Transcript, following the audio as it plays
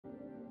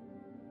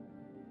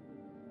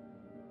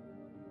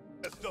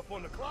That stuff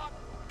on the clock?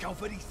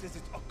 Calvary says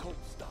it's occult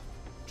stuff.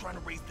 Trying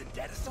to raise the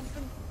dead or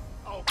something?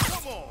 Oh,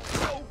 come on!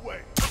 No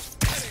way!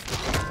 That ain't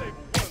gonna save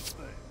one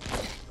thing.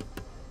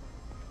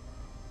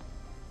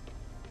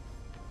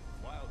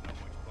 Wild how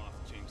much boss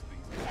changed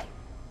things. A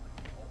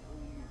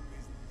whole new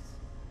business.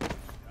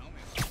 Tell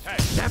me. Hey!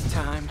 Nap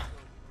time.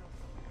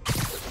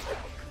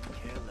 Couldn't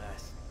care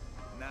less.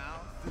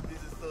 Now,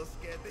 this is so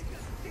scared they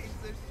just change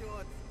their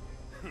shorts.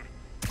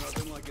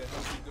 Nothing like a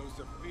healthy dose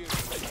of fear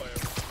to make by a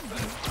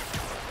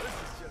This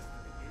is just the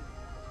beginning.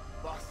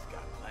 Boss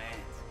got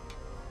plans.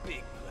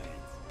 Big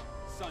plans.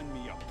 Sign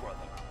me up,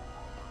 brother.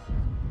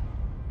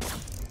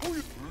 Who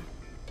you?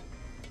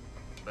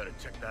 Better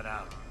check that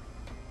out.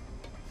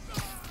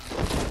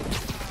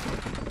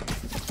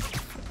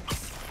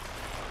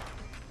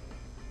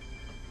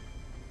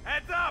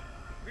 Heads up!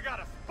 We got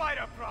a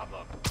spider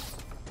problem!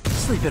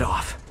 Sleep it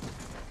off.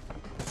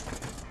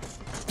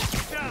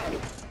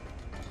 Down!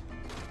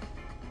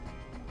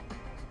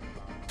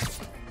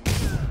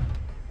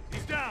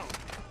 He's down!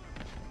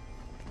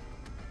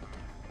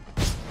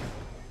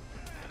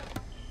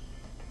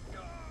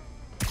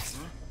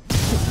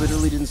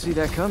 Literally didn't see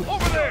that coming.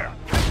 Over there!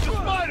 Catch the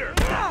spider!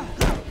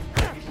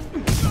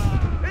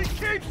 He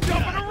keeps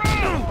jumping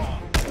around!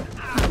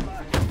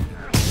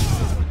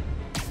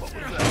 What was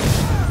that?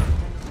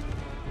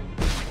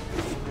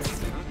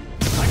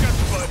 I got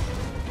the bud.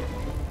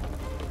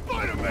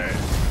 Spider-Man!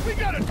 We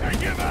gotta take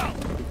him out!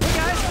 Hey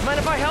guys, mind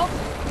if I help?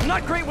 I'm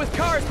not great with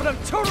cars, but I'm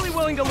totally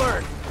willing to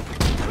learn.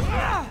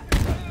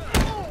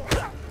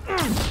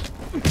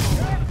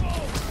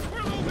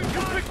 We're losing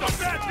time! Pick up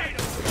that data!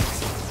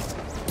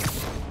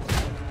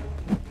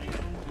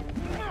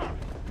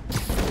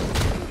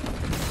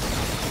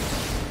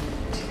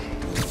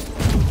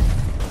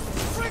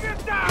 Bring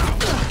it down!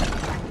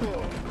 Kill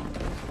him!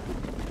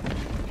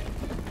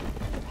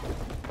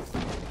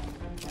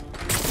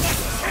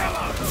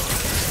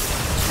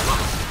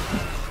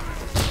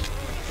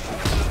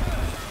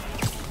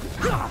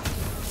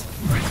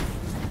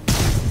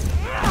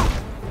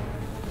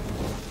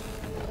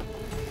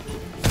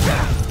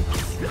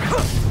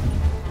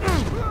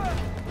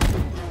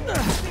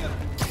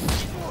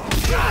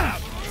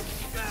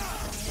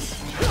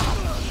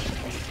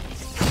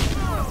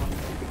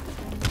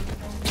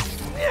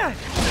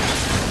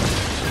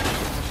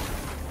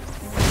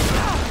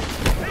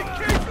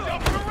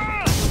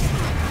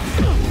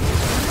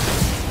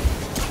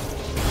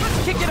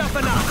 Kick it up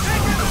a notch.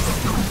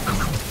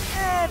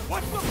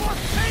 What's the boss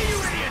pay you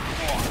idiots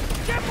for?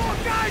 Get more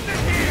guys in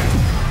here!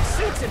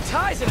 Suits and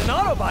ties in an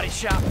auto body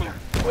shop.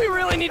 We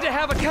really need to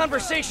have a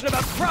conversation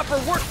about proper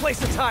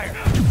workplace attire.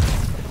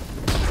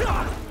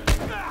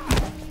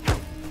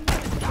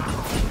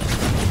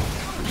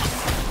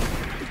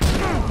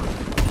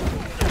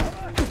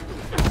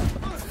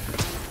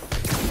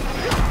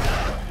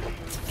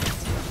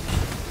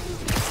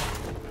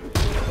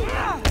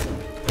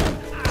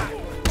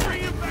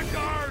 Bring him back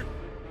guard!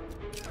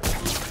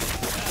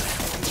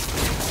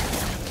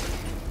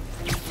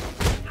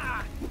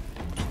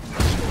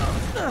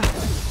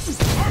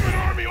 I'm an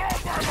army all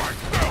by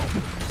myself!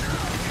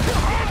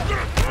 I'm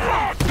gonna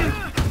crush you!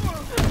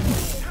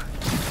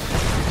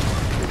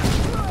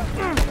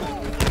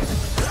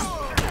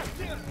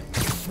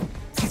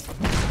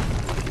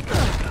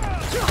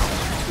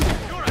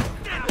 You're a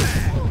dead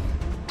man!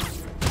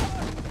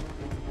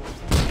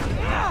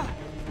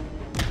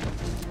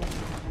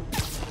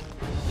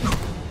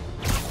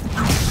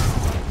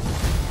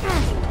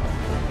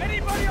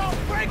 Anybody on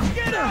brakes,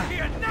 get out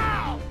here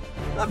now!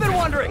 I've been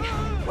wondering,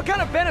 what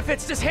kind of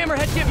benefits does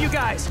Hammerhead give you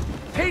guys?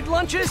 Paid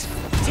lunches?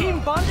 Team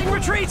bonding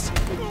retreats?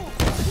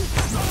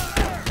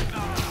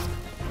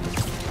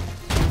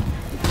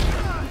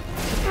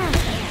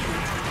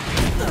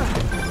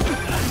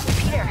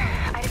 Peter,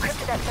 I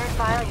decrypted that third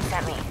file you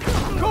sent me.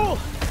 Cool!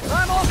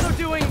 I'm also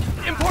doing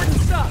important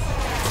stuff.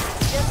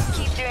 Just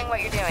keep doing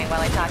what you're doing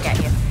while I talk at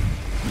you.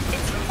 It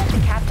seems like the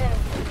captain,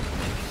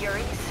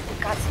 Yuri's,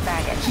 got some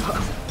baggage.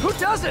 Who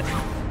doesn't?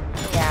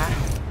 Yeah.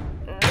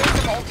 There's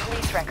some old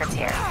police records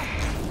here.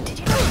 Did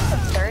you know he's a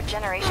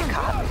third-generation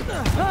cop?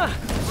 Huh.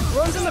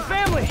 Runs in the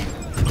family.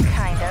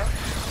 Kind of.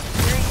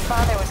 Yuri's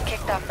father was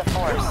kicked off the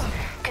force,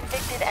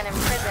 convicted and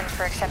imprisoned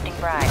for accepting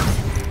bribes.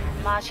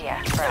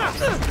 Magia, perhaps.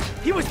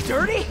 He was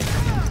dirty?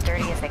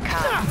 Dirty as they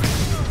come.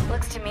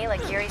 Looks to me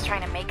like Yuri's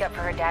trying to make up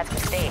for her dad's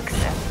mistakes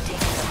and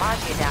taking the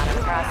Magia down in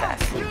the process.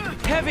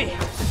 Heavy.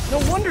 No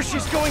wonder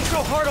she's going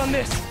so hard on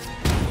this.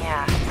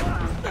 Yeah.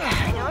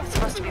 I know I'm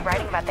supposed to be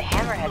writing about the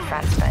Hammerhead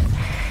fronts, but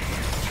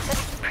this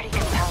is pretty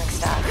compelling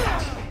stuff.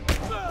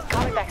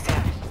 Call me back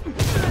soon.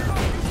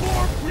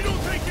 We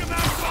don't take him out,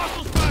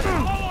 Fossil's back!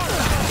 Follow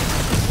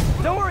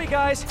us! Don't worry,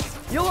 guys.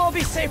 You'll all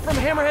be safe from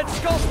Hammerhead's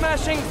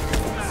skull-smashing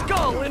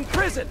skull in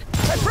prison.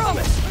 I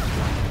promise.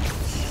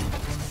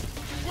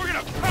 We're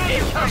gonna pound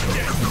your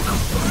shit!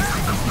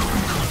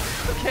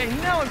 Okay,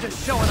 now I'm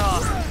just showing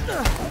off.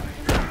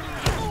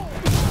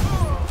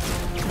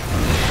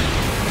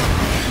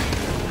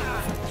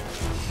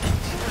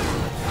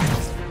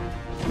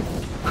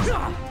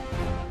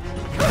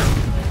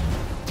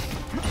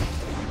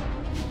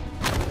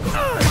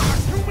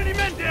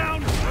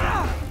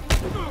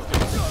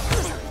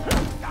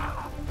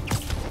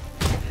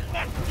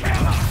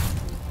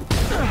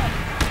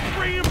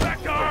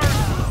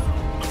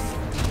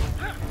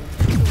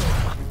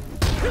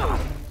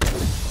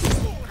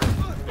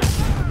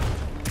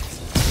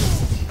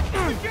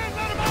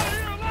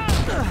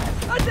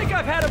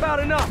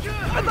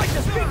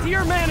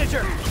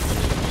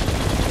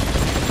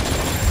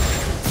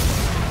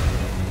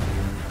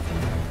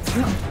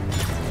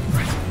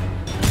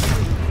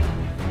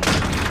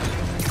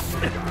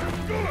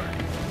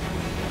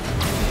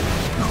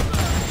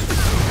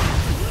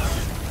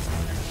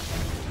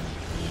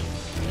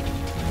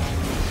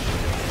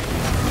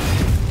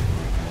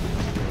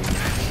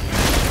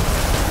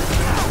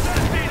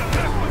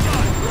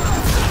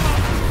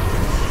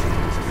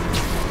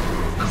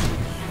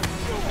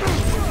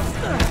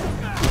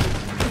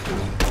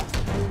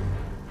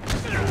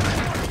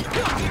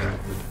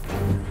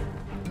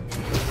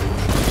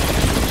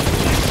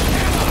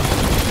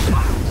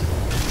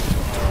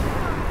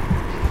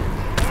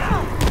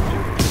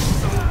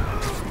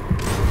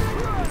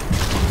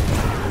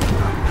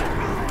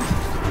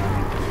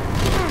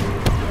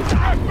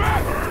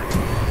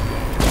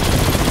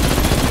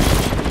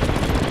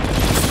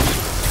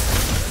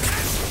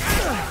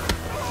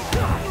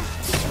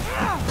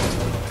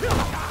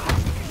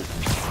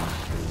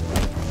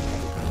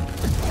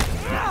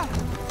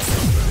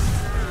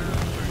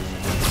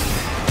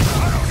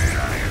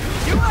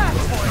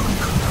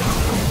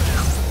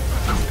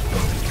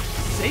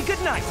 Say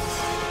goodnight.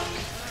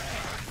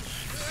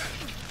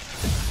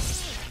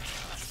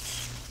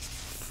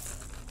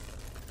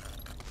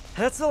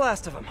 That's the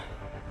last of them.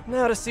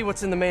 Now to see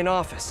what's in the main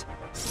office.